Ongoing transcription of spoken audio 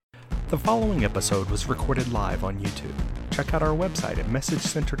The following episode was recorded live on YouTube. Check out our website at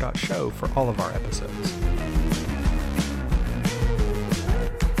messagecenter.show for all of our episodes.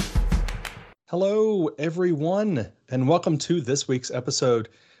 Hello, everyone, and welcome to this week's episode.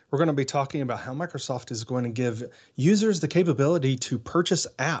 We're going to be talking about how Microsoft is going to give users the capability to purchase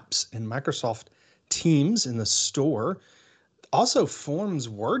apps in Microsoft Teams in the store. Also, Forms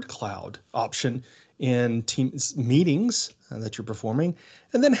Word Cloud option in Teams meetings that you're performing,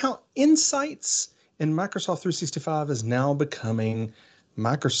 and then how Insights in Microsoft 365 is now becoming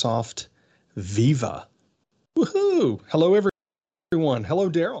Microsoft Viva. Woohoo! Hello, everyone. Hello,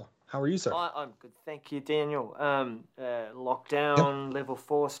 Daryl. How are you, sir? I'm good, thank you, Daniel. Lockdown level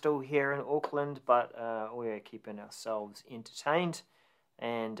 4 still here in Auckland, but we're keeping ourselves entertained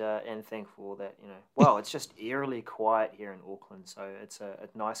and thankful that, it's just eerily quiet here in Auckland, so it's a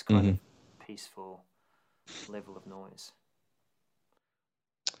nice kind of peaceful level of noise.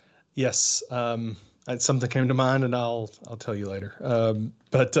 Yes, something came to mind, and I'll tell you later.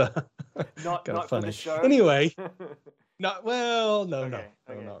 But not funny. For the show. Anyway, not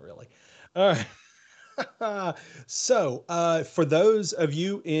really. All right. So, for those of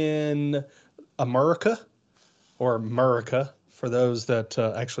you in America, for those that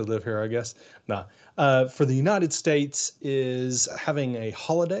actually live here, I guess, for the United States is having a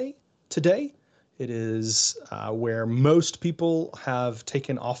holiday today. It is where most people have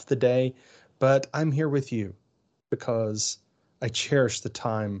taken off the day, but I'm here with you because I cherish the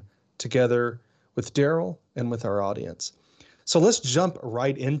time together with Daryl and with our audience. So let's jump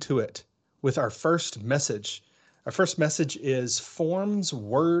right into it with our first message. Our first message is Forms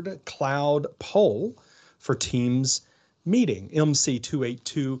Word Cloud Poll for Teams Meeting,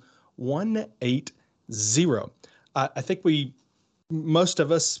 MC282180. I think most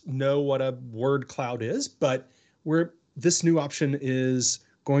of us know what a word cloud is, but this new option is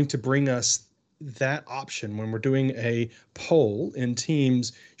going to bring us that option when we're doing a poll in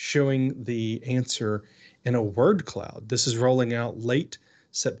Teams showing the answer in a word cloud. This is rolling out late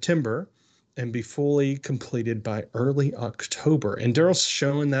September and be fully completed by early October. And Daryl's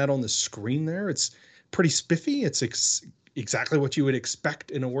showing that on the screen there. It's pretty spiffy. It's exactly what you would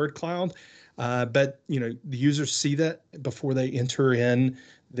expect in a word cloud. But the users see that before they enter in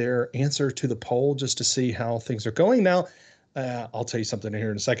their answer to the poll just to see how things are going. Now, I'll tell you something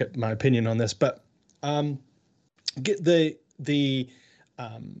here in a second, my opinion on this, but get the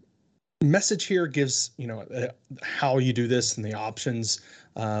message here gives how you do this and the options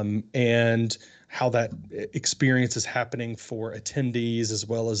and how that experience is happening for attendees as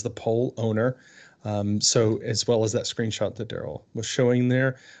well as the poll owner. So as well as that screenshot that Daryl was showing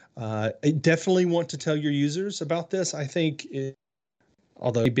there. I definitely want to tell your users about this. I think,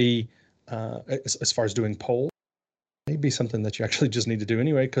 although maybe as far as doing polls, maybe something that you actually just need to do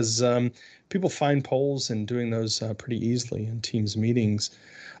anyway, because people find polls and doing those pretty easily in Teams meetings.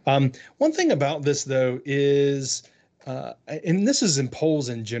 One thing about this, though, is, and this is in polls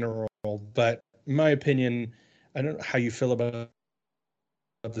in general, but in my opinion, I don't know how you feel about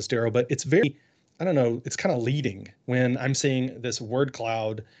this, Daryl, but it's very, I don't know, it's kind of leading when I'm seeing this word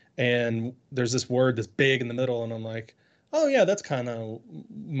cloud and there's this word that's big in the middle and I'm like, oh yeah, that's kind of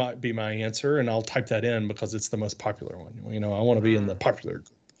might be my answer. And I'll type that in because it's the most popular one. I want to be in the popular group.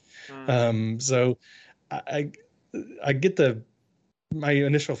 So I get my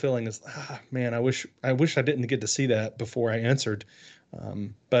initial feeling is, man, I wish I didn't get to see that before I answered.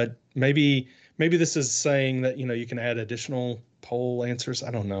 But maybe this is saying that, you can add additional poll answers.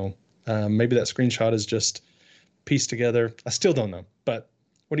 I don't know. Maybe that screenshot is just pieced together. I still don't know, but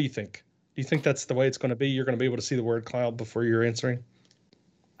what do you think? Do you think that's the way it's going to be? You're going to be able to see the word cloud before you're answering?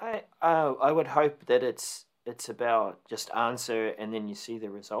 I would hope that it's about just answer and then you see the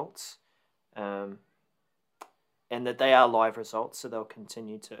results, and that they are live results, so they'll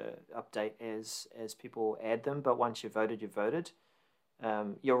continue to update as people add them. But once you've voted, you've voted.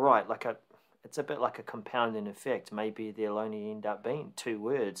 You're right. It's a bit like a compounding effect. Maybe there'll only end up being 2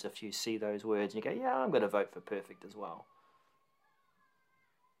 words if you see those words and you go, yeah, I'm going to vote for perfect as well.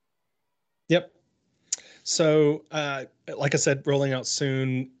 Yep. So, like I said, rolling out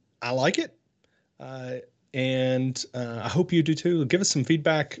soon. I like it. And I hope you do too. Give us some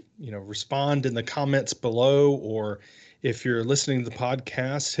feedback, respond in the comments below, or if you're listening to the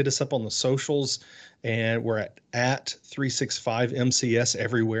podcast, hit us up on the socials, and we're at 365MCS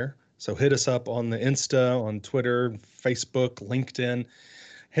everywhere. So hit us up on the Insta, on Twitter, Facebook, LinkedIn.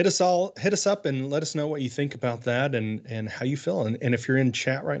 Hit us up and let us know what you think about that and how you feel. And if you're in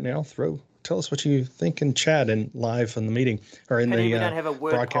chat right now, tell us what you think in chat and live in the meeting or in the we don't have a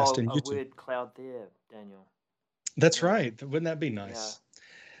broadcast in YouTube. Word cloud there, Daniel. That's right. Wouldn't that be nice?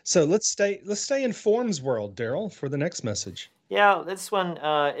 So let's stay in forms world, Daryl, for the next message. Yeah, this one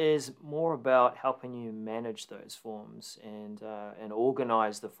is more about helping you manage those forms and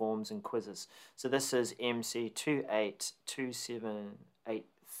organize the forms and quizzes. So this is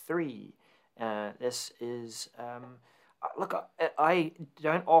MC282783. This is look, I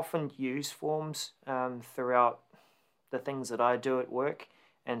don't often use forms throughout the things that I do at work,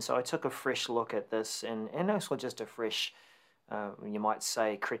 and so I took a fresh look at this and also just a fresh, you might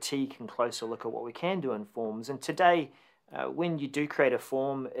say, critique and closer look at what we can do in forms. And today, when you do create a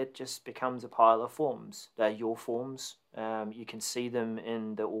form, it just becomes a pile of forms. They're your forms. You can see them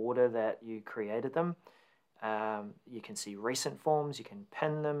in the order that you created them. You can see recent forms. You can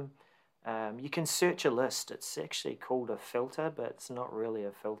pin them. You can search a list. It's actually called a filter, but it's not really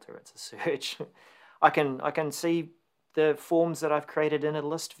a filter. It's a search. I can see the forms that I've created in a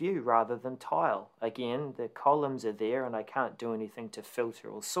list view rather than tile. Again, the columns are there, and I can't do anything to filter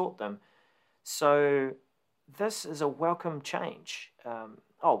or sort them. So this is a welcome change.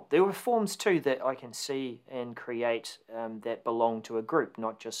 There were forms too that I can see and create that belong to a group,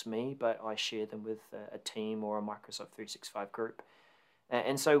 not just me, but I share them with a team or a Microsoft 365 group.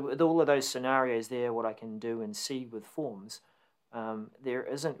 And so with all of those scenarios there, what I can do and see with forms, there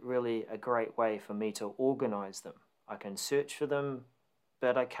isn't really a great way for me to organize them. I can search for them,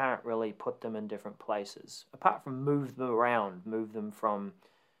 but I can't really put them in different places, apart from move them around, move them from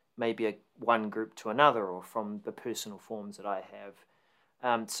maybe one group to another or from the personal forms that I have.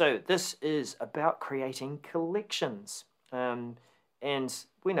 So this is about creating collections. And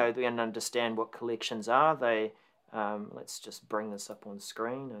we know and understand what collections are. Let's just bring this up on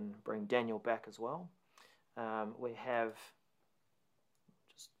screen and bring Daniel back as well. We have,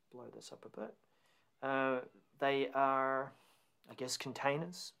 just blow this up a bit. They are, I guess,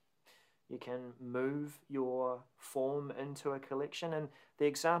 containers. You can move your form into a collection. And the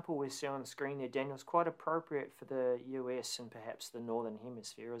example we see on the screen there, Daniel, is quite appropriate for the US and perhaps the Northern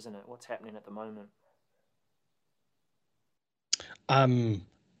Hemisphere, isn't it? What's happening at the moment? Um,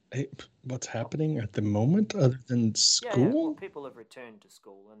 what's happening at the moment other than Yeah. Well, school? people have returned to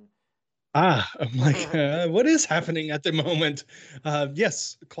school and I'm like, what is happening at the moment?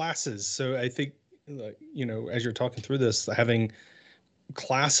 Yes, classes. So I think, as you're talking through this, having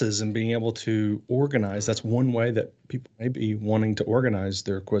classes and being able to organize, that's one way that people may be wanting to organize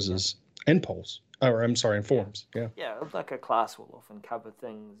their yeah. quizzes and polls, or I'm sorry, and Yeah. forms. Yeah. Yeah, like a class will often cover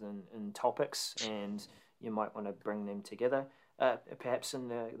things in topics, and you might want to bring them together. Perhaps in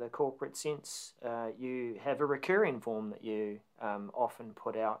the corporate sense, you have a recurring form that you often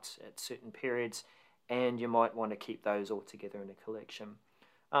put out at certain periods, and you might want to keep those all together in a collection.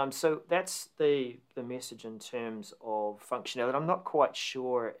 So that's the message in terms of functionality. I'm not quite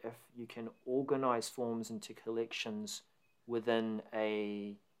sure if you can organize forms into collections within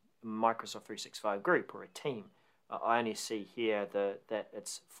a Microsoft 365 group or a team. I only see here that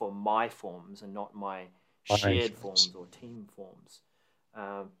it's for my forms and not my Fine. shared forms or team forms.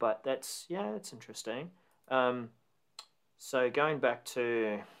 But it's interesting. Um, so going back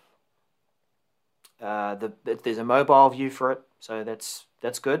to there's a mobile view for it, so that's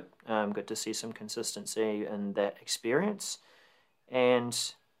good. Good to see some consistency in that experience, and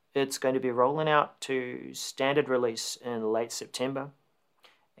it's going to be rolling out to standard release in late September,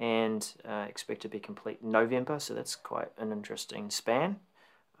 and expect to be complete in November. So that's quite an interesting span.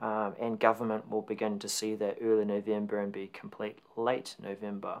 And government will begin to see that early November and be complete late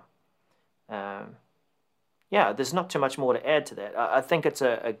November. There's not too much more to add to that. I think it's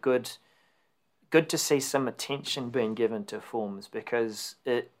a good to see some attention being given to forms because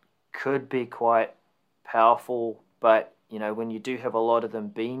it could be quite powerful, but when you do have a lot of them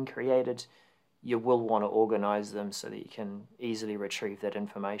being created, you will want to organize them so that you can easily retrieve that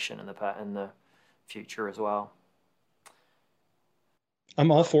information in the future as well. I'm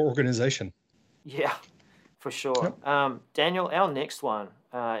all for organization. Yeah, for sure. Yep. Daniel, our next one,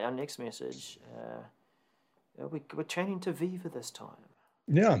 our next message, we're turning to Viva this time.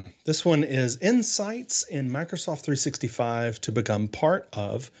 Yeah, this one is insights in Microsoft 365 to become part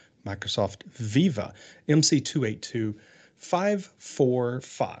of Microsoft Viva,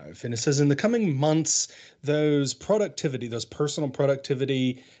 MC282545. And it says in the coming months, those personal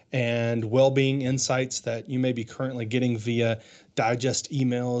productivity and well-being insights that you may be currently getting via digest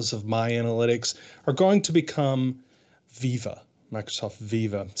emails of My Analytics are going to become Viva. Microsoft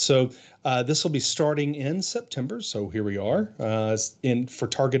Viva. So this will be starting in September. So here we are for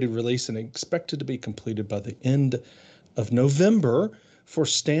targeted release and expected to be completed by the end of November for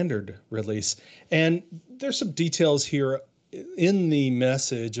standard release. And there's some details here in the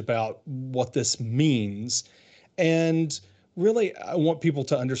message about what this means. And really, I want people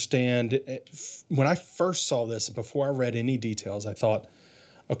to understand when I first saw this, before I read any details, I thought,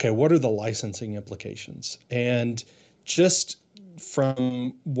 okay, what are the licensing implications? And just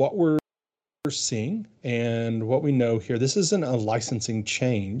from what we're seeing and what we know here, this isn't a licensing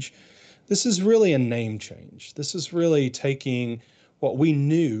change. This is really a name change. This is really taking what we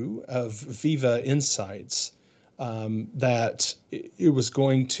knew of Viva Insights, that it was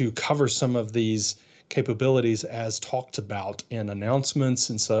going to cover some of these capabilities as talked about in announcements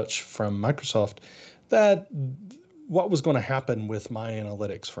and such from Microsoft, that what was going to happen with My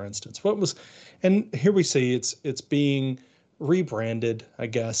Analytics, for instance. And here we see it's being rebranded, I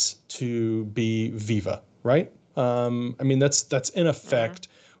guess, to be Viva, right? I mean, that's in Mm-hmm. effect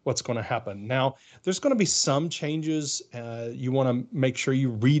what's going to happen. Now, there's going to be some changes. You want to make sure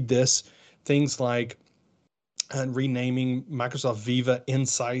you read this. Things like renaming Microsoft Viva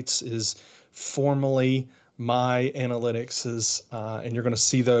Insights is formally My Analytics is, and you're going to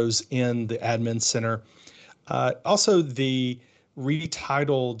see those in the admin center. Also, the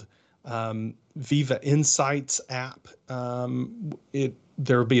retitled Viva Insights app.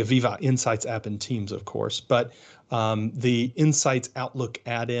 There will be a Viva Insights app in Teams, of course, but the Insights Outlook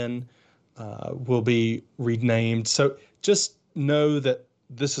add-in will be renamed. So just know that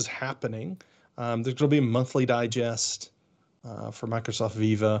this is happening. There's going to be a monthly digest for Microsoft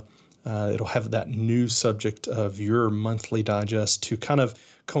Viva. It'll have that new subject of your monthly digest to kind of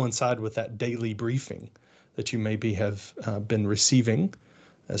coincide with that daily briefing that you maybe have been receiving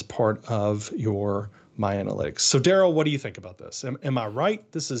as part of your My Analytics. So, Daryl, what do you think about this? Am I right?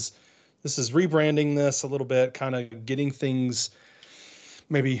 This is rebranding this a little bit, kind of getting things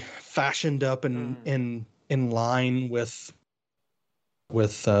maybe fashioned up and Mm. in line with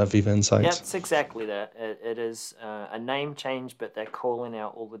Viva Yeah, Insights. it's exactly that. It is a name change, but they're calling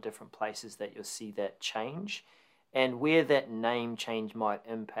out all the different places that you'll see that change and where that name change might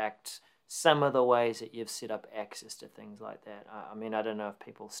impact some of the ways that you've set up access to things like that. I mean, I don't know if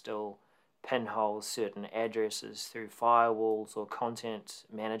people still pinhole certain addresses through firewalls or content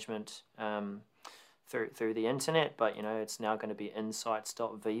management through the internet, but it's now going to be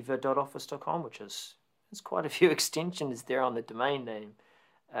insights.viva.office.com, which is there's quite a few extensions there on the domain name.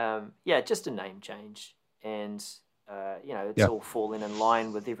 Yeah, just a name change, and it's Yeah, all falling in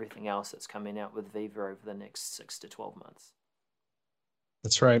line with everything else that's coming out with Viva over the next 6 to 12 months.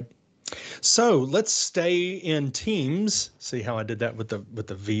 that's right. So let's stay in Teams. See how I did that with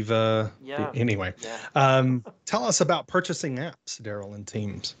the Viva. Yeah, Anyway, yeah, tell us about purchasing apps, Daryl, in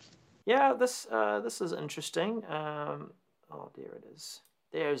Teams. yeah. This is interesting. Oh, there it is.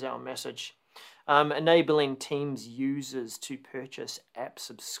 There's our message. Enabling Teams users to purchase app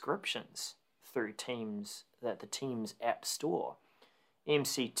subscriptions through the Teams App Store.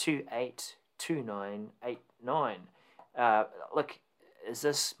 MC282989. Look, is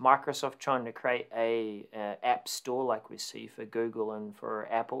this Microsoft trying to create a app store like we see for Google and for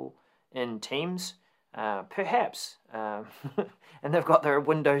Apple in Teams? Perhaps. And they've got their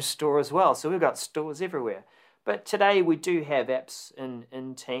Windows Store as well, so we've got stores everywhere. But today we do have apps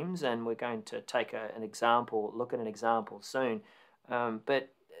in Teams, and we're going to take look at an example soon. But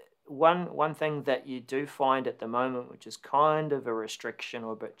one thing that you do find at the moment, which is kind of a restriction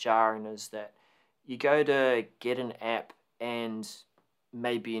or a bit jarring, is that you go to get an app and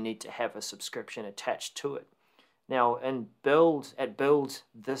maybe you need to have a subscription attached to it. Now, at Build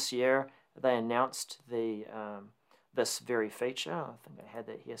this year, they announced this very feature. I think I had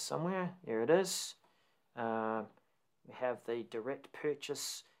that here somewhere. There it is. We have the direct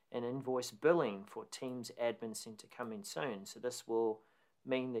purchase and invoice billing for Teams Admin Center coming soon. So this will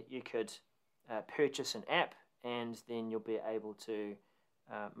mean that you could purchase an app and then you'll be able to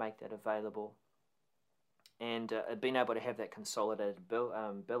make that available, and being able to have that consolidated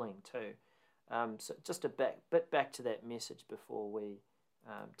billing too. So just a bit back to that message before we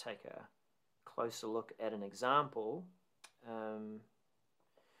take a closer look at an example.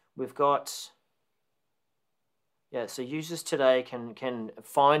 We've got so users today can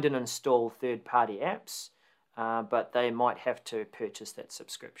find and install third-party apps, but they might have to purchase that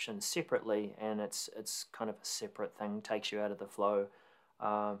subscription separately, and it's kind of a separate thing, takes you out of the flow.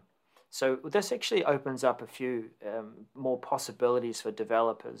 So this actually opens up a few more possibilities for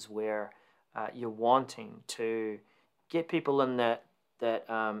developers where you're wanting to get people in that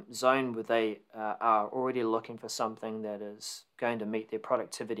zone where they are already looking for something that is going to meet their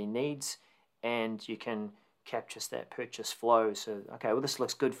productivity needs, and you can capture that purchase flow. So, okay, well, this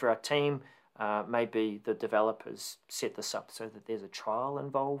looks good for our team. Maybe the developers set this up so that there's a trial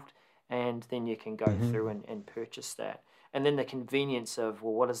involved, and then you can go through and purchase that. And then the convenience of,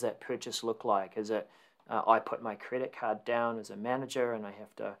 well, what does that purchase look like? Is it I put my credit card down as a manager and I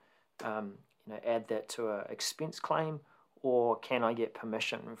have to add that to an expense claim, or can I get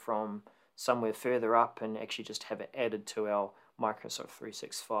permission from somewhere further up and actually just have it added to our Microsoft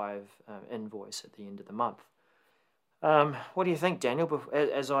 365 invoice at the end of the month? What do you think, Daniel,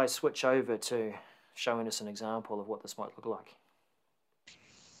 as I switch over to showing us an example of what this might look like?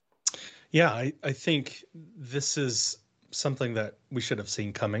 Yeah, I think this is something that we should have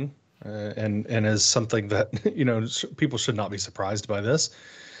seen coming, and is something that people should not be surprised by this.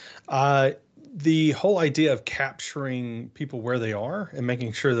 The whole idea of capturing people where they are and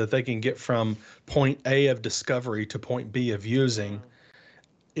making sure that they can get from point A of discovery to point B of using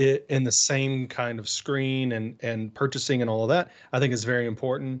it in the same kind of screen and purchasing and all of that, I think is very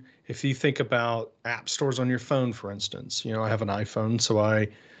important. If you think about app stores on your phone, for instance, I have an iPhone, so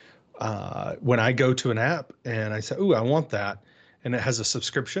when I go to an app and I say, "Ooh, I want that," and it has a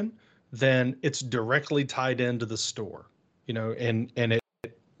subscription, then it's directly tied into the store, and it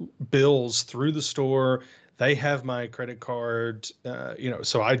bills through the store. They have my credit card,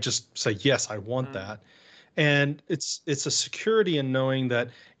 so I just say, yes, I want that. And it's a security in knowing that,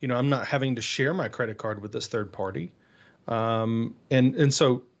 I'm not having to share my credit card with this third party. And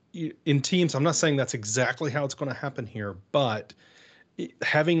so in Teams, I'm not saying that's exactly how it's going to happen here, but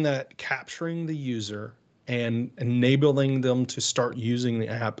having that capturing the user and enabling them to start using the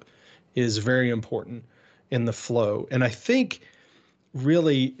app is very important in the flow. And I think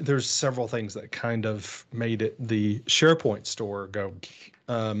really there's several things that kind of made it the SharePoint store go.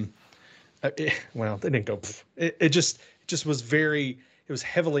 Well, they didn't go. It just was it was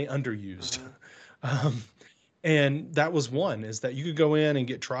heavily underused. And that was one, is that you could go in and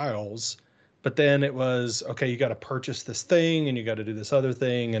get trials, but then it was, okay, you got to purchase this thing and you got to do this other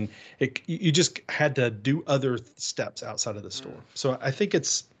thing. And you just had to do other steps outside of the store. So I think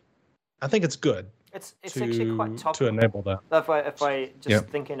it's good. It's actually quite topical to enable that. If I just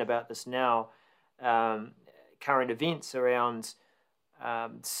thinking about this now, current events around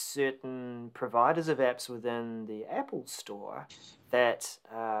certain providers of apps within the Apple Store that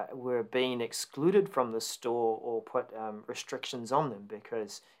were being excluded from the store or put restrictions on them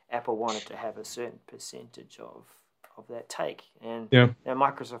because Apple wanted to have a certain percentage of that take. And now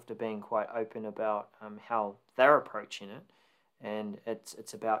Microsoft are being quite open about how they're approaching it. And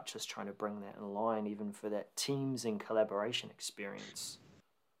it's about just trying to bring that in line, even for that Teams and collaboration experience.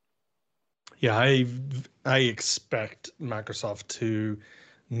 Yeah, I expect Microsoft to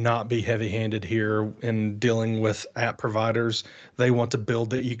not be heavy-handed here in dealing with app providers. They want to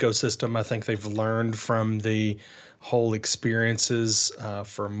build the ecosystem. I think they've learned from the whole experiences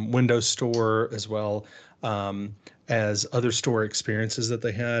from Windows Store, as well as other store experiences that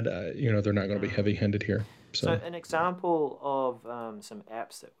they had. They're not going to be heavy-handed here. So an example of some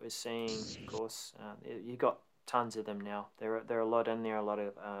apps that we're seeing, of course, you've got tons of them now. There are a lot in there, a lot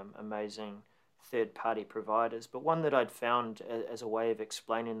of amazing third-party providers. But one that I'd found as a way of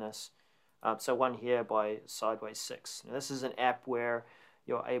explaining this, so one here by Sideways 6. Now, this is an app where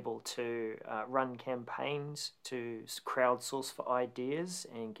you're able to run campaigns to crowdsource for ideas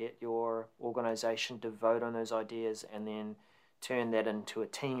and get your organization to vote on those ideas and then turn that into a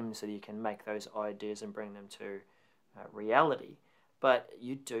team so that you can make those ideas and bring them to reality. But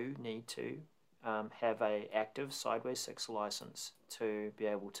you do need to have a active Sideways 6 license to be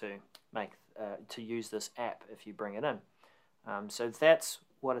able to to use this app if you bring it in. So that's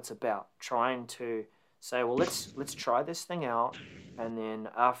what it's about, trying to say, well, let's try this thing out, and then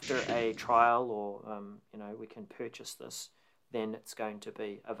after a trial or we can purchase this, then it's going to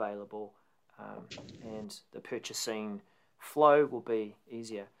be available, and the purchasing flow will be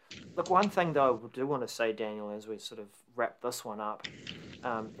easier. Look, one thing though I do want to say, Daniel, as we sort of wrap this one up,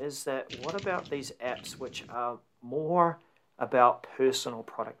 is that what about these apps which are more about personal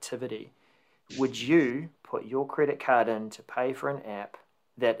productivity? Would you put your credit card in to pay for an app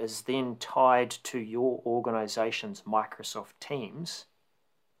that is then tied to your organization's Microsoft Teams?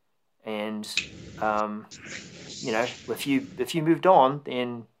 And if you moved on,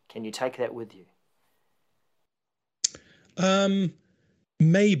 then can you take that with you?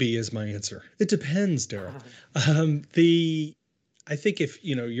 Maybe is my answer. It depends, Daryl. I think if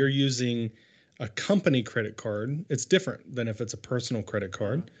you're using a company credit card, it's different than if it's a personal credit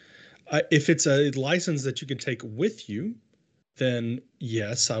card. If it's a license that you can take with you, then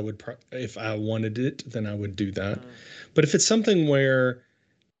yes, I would. If I wanted it, then I would do that. But if it's something where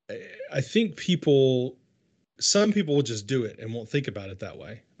I think some people will just do it and won't think about it that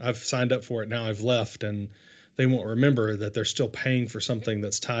way. I've signed up for it, now I've left, and they won't remember that they're still paying for something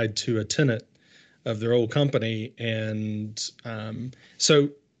that's tied to a tenant of their old company. And so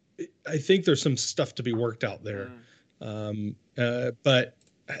I think there's some stuff to be worked out there. But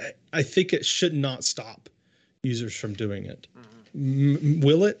I think it should not stop users from doing it.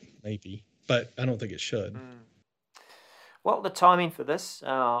 Will it? Maybe, but I don't think it should. Well, the timing for this,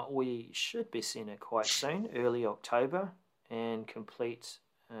 we should be seeing it quite soon, early October, and complete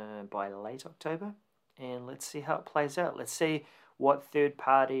by late October. And let's see how it plays out. Let's see what third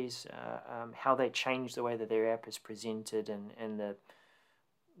parties, how they change the way that their app is presented, and the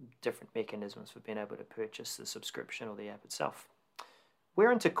different mechanisms for being able to purchase the subscription or the app itself.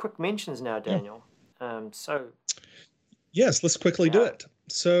 We're into quick mentions now, Daniel. Yes, let's quickly do it.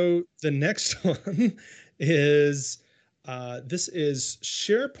 So the next one is this is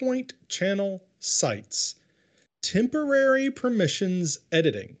SharePoint channel sites, temporary permissions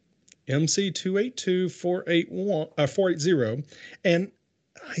editing, MC282480, and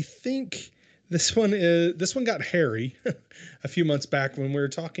I think this one got hairy a few months back when we were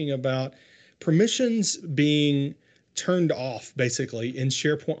talking about permissions being turned off basically in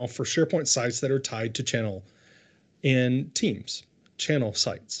SharePoint for SharePoint sites that are tied to channel in Teams channel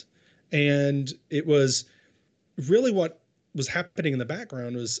sites. And it was really what was happening in the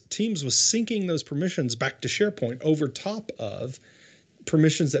background was Teams was syncing those permissions back to SharePoint over top of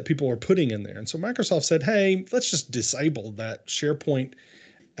permissions that people were putting in there. And so Microsoft said, hey, let's just disable that SharePoint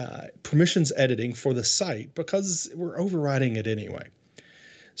permissions editing for the site because we're overriding it anyway.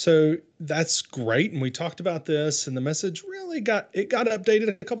 So that's great. And we talked about this, and the message really got updated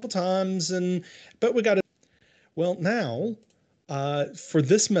a couple times, but we got it. Well, now for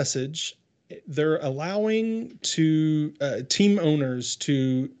this message, they're allowing team owners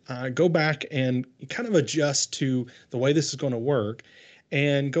to go back and kind of adjust to the way this is going to work,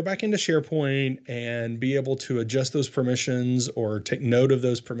 and go back into SharePoint and be able to adjust those permissions or take note of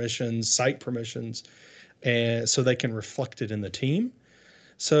those permissions, site permissions, and so they can reflect it in the team.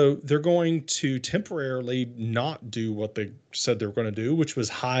 So they're going to temporarily not do what they said they were going to do, which was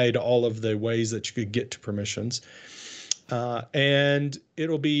hide all of the ways that you could get to permissions. And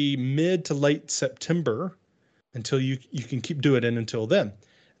it'll be mid to late September until you can keep doing it until then.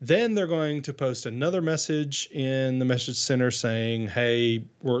 Then they're going to post another message in the message center saying, hey,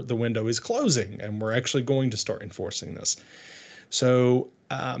 the window is closing and we're actually going to start enforcing this. So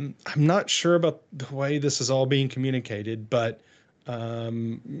I'm not sure about the way this is all being communicated, but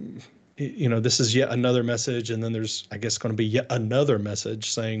this is yet another message, and then there's, I guess, going to be yet another message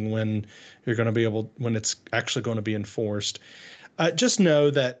saying when it's actually going to be enforced. Just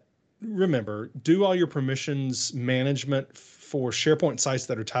know that, remember, do all your permissions management for SharePoint sites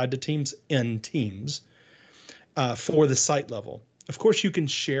that are tied to Teams in Teams for the site level. Of course, you can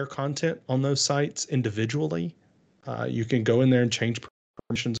share content on those sites individually. You can go in there and change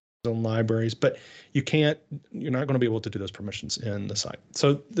permissions on libraries, but you're not going to be able to do those permissions in the site.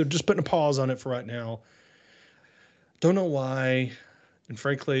 So they're just putting a pause on it for right now. Don't know why. And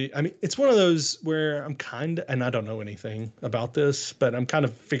frankly, I mean, it's one of those where and I don't know anything about this, but I'm kind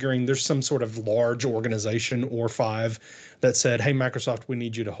of figuring there's some sort of large organization or five that said, hey, Microsoft, we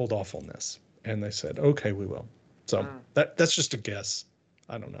need you to hold off on this. And they said, okay, we will. So that's just a guess.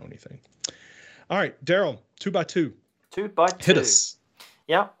 I don't know anything. All right, Daryl, 2x2. 2x2. Hit us.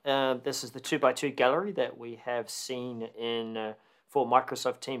 Yeah, this is the 2x2 gallery that we have seen for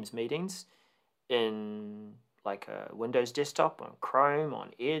Microsoft Teams meetings in like a Windows desktop, on Chrome,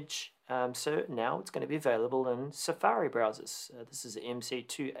 on Edge. So now it's going to be available in Safari browsers. This is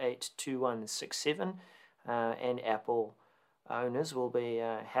MC282167, and Apple owners will be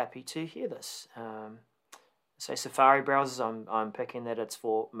happy to hear this. So Safari browsers, I'm picking that it's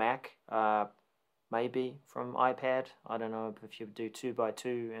for Mac, maybe from iPad. I don't know if you do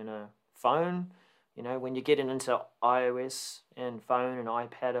 2x2 in a phone. When you're getting into iOS and phone and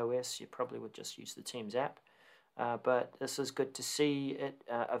iPad OS, you probably would just use the Teams app. But this is good to see it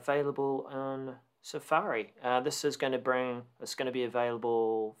available on Safari. This is going to be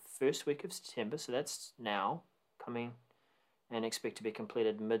available first week of September, so that's now coming, and expect to be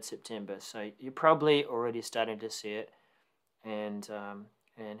completed mid-September. So you're probably already starting to see it, and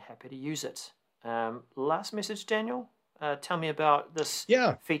happy to use it. Last message, Daniel. Tell me about this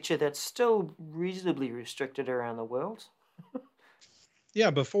feature that's still reasonably restricted around the world. Yeah,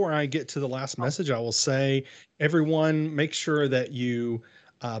 before I get to the last message, I will say, everyone, make sure that you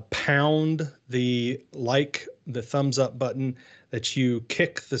pound the thumbs up button, that you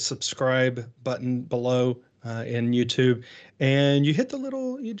kick the subscribe button below in YouTube, and you hit the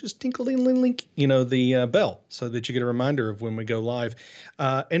little, you just tinkle ding link, the bell, so that you get a reminder of when we go live.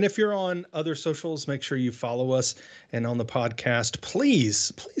 And if you're on other socials, make sure you follow us. And on the podcast,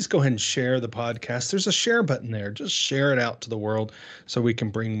 please go ahead and share the podcast. There's a share button there. Just share it out to the world so we can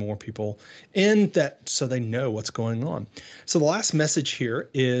bring more people in, that so they know what's going on. So the last message here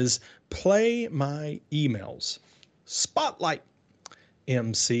is play my emails. Spotlight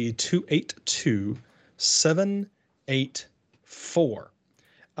MC 282784.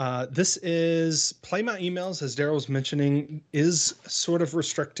 This is play my emails, as Daryl was mentioning, is sort of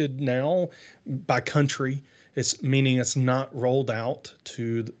restricted now by country. It's meaning it's not rolled out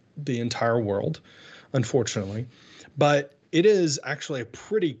to the entire world, unfortunately. But it is actually a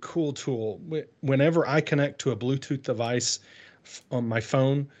pretty cool tool. Whenever I connect to a Bluetooth device on my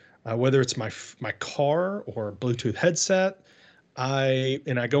phone, whether it's my car or Bluetooth headset, I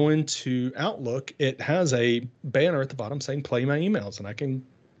go into Outlook, it has a banner at the bottom saying play my emails, and I can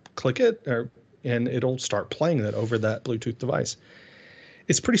click it and it'll start playing that over that Bluetooth device.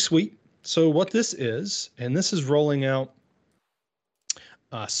 It's pretty sweet. So what this is, and this is rolling out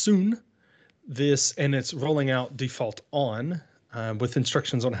soon, and it's rolling out default on with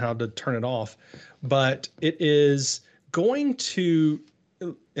instructions on how to turn it off, but it is going to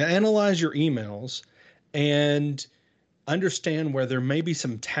analyze your emails and understand where there may be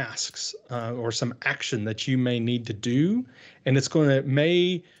some tasks or some action that you may need to do, and it's going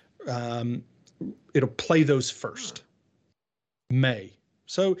to it'll play those first.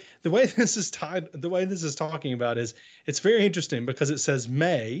 So the way this is talking about is, it's very interesting because it says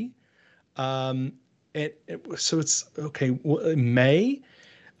may, so it's okay. May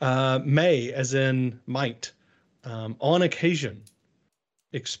as in might, on occasion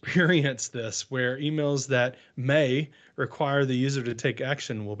experience this, where emails that may require the user to take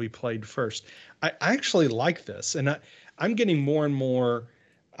action will be played first. I actually like this, and I'm getting more and more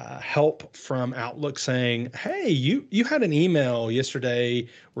help from Outlook saying, hey, you had an email yesterday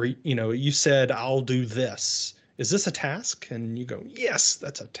where you said I'll do this. Is this a task? And you go, yes,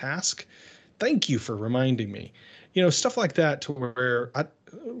 that's a task. Thank you for reminding me. Stuff like that, to where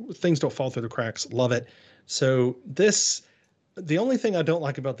things don't fall through the cracks. Love it. So the only thing I don't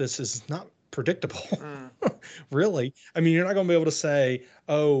like about this is it's not predictable, really. I mean, you're not going to be able to say,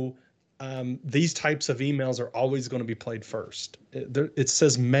 these types of emails are always going to be played first. It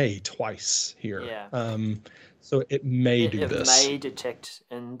says may twice here. Yeah. So it may do this. It may detect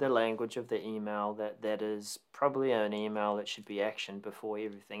in the language of the email that is probably an email that should be actioned before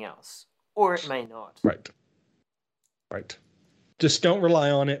everything else. Or it may not. Right. Just don't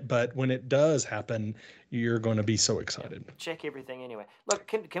rely on it, but when it does happen, you're going to be so excited. Check everything anyway. Look,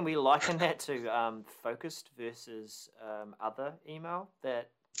 can we liken that to focused versus other email?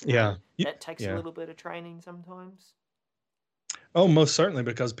 That takes a little bit of training sometimes. Oh, most certainly,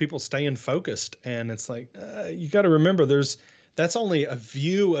 because people stay in focused, and it's like you got to remember that's only a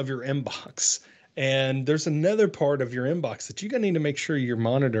view of your inbox. And there's another part of your inbox that you're going to need to make sure you're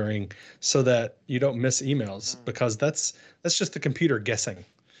monitoring so that you don't miss emails, because that's just the computer guessing.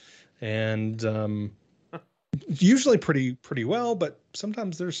 And usually pretty well, but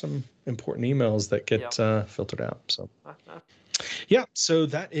sometimes there's some important emails that get filtered out. So so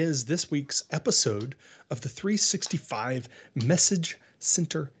that is this week's episode of the 365 Message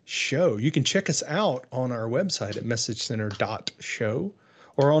Center Show. You can check us out on our website at messagecenter.show.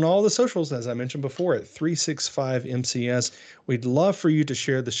 or on all the socials, as I mentioned before, at 365MCS. We'd love for you to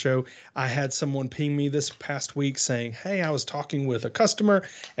share the show. I had someone ping me this past week saying, hey, I was talking with a customer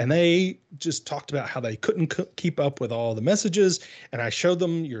and they just talked about how they couldn't keep up with all the messages. And I showed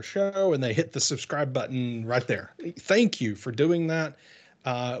them your show and they hit the subscribe button right there. Thank you for doing that.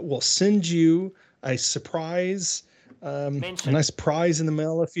 We'll send you a surprise, a nice prize in the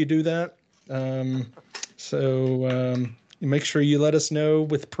mail if you do that. Make sure you let us know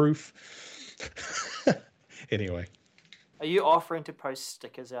with proof. Anyway. Are you offering to post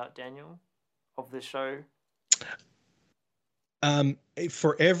stickers out, Daniel, of the show?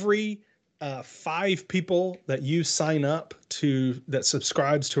 For every 5 people that you sign up that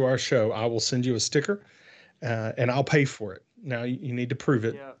subscribes to our show, I will send you a sticker, and I'll pay for it. Now you need to prove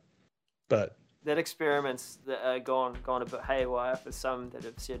it. Yeah. But that experiment's gone a bit haywire for some that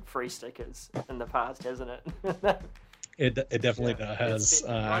have said free stickers in the past, hasn't it? It definitely has. It's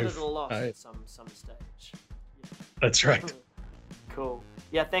run at a loss at some stage. Yeah. That's right. Cool.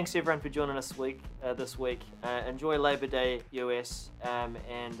 Yeah, thanks everyone for joining us this week. Enjoy Labor Day, US, and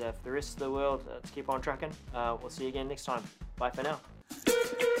for the rest of the world, let's keep on trucking. We'll see you again next time. Bye for now.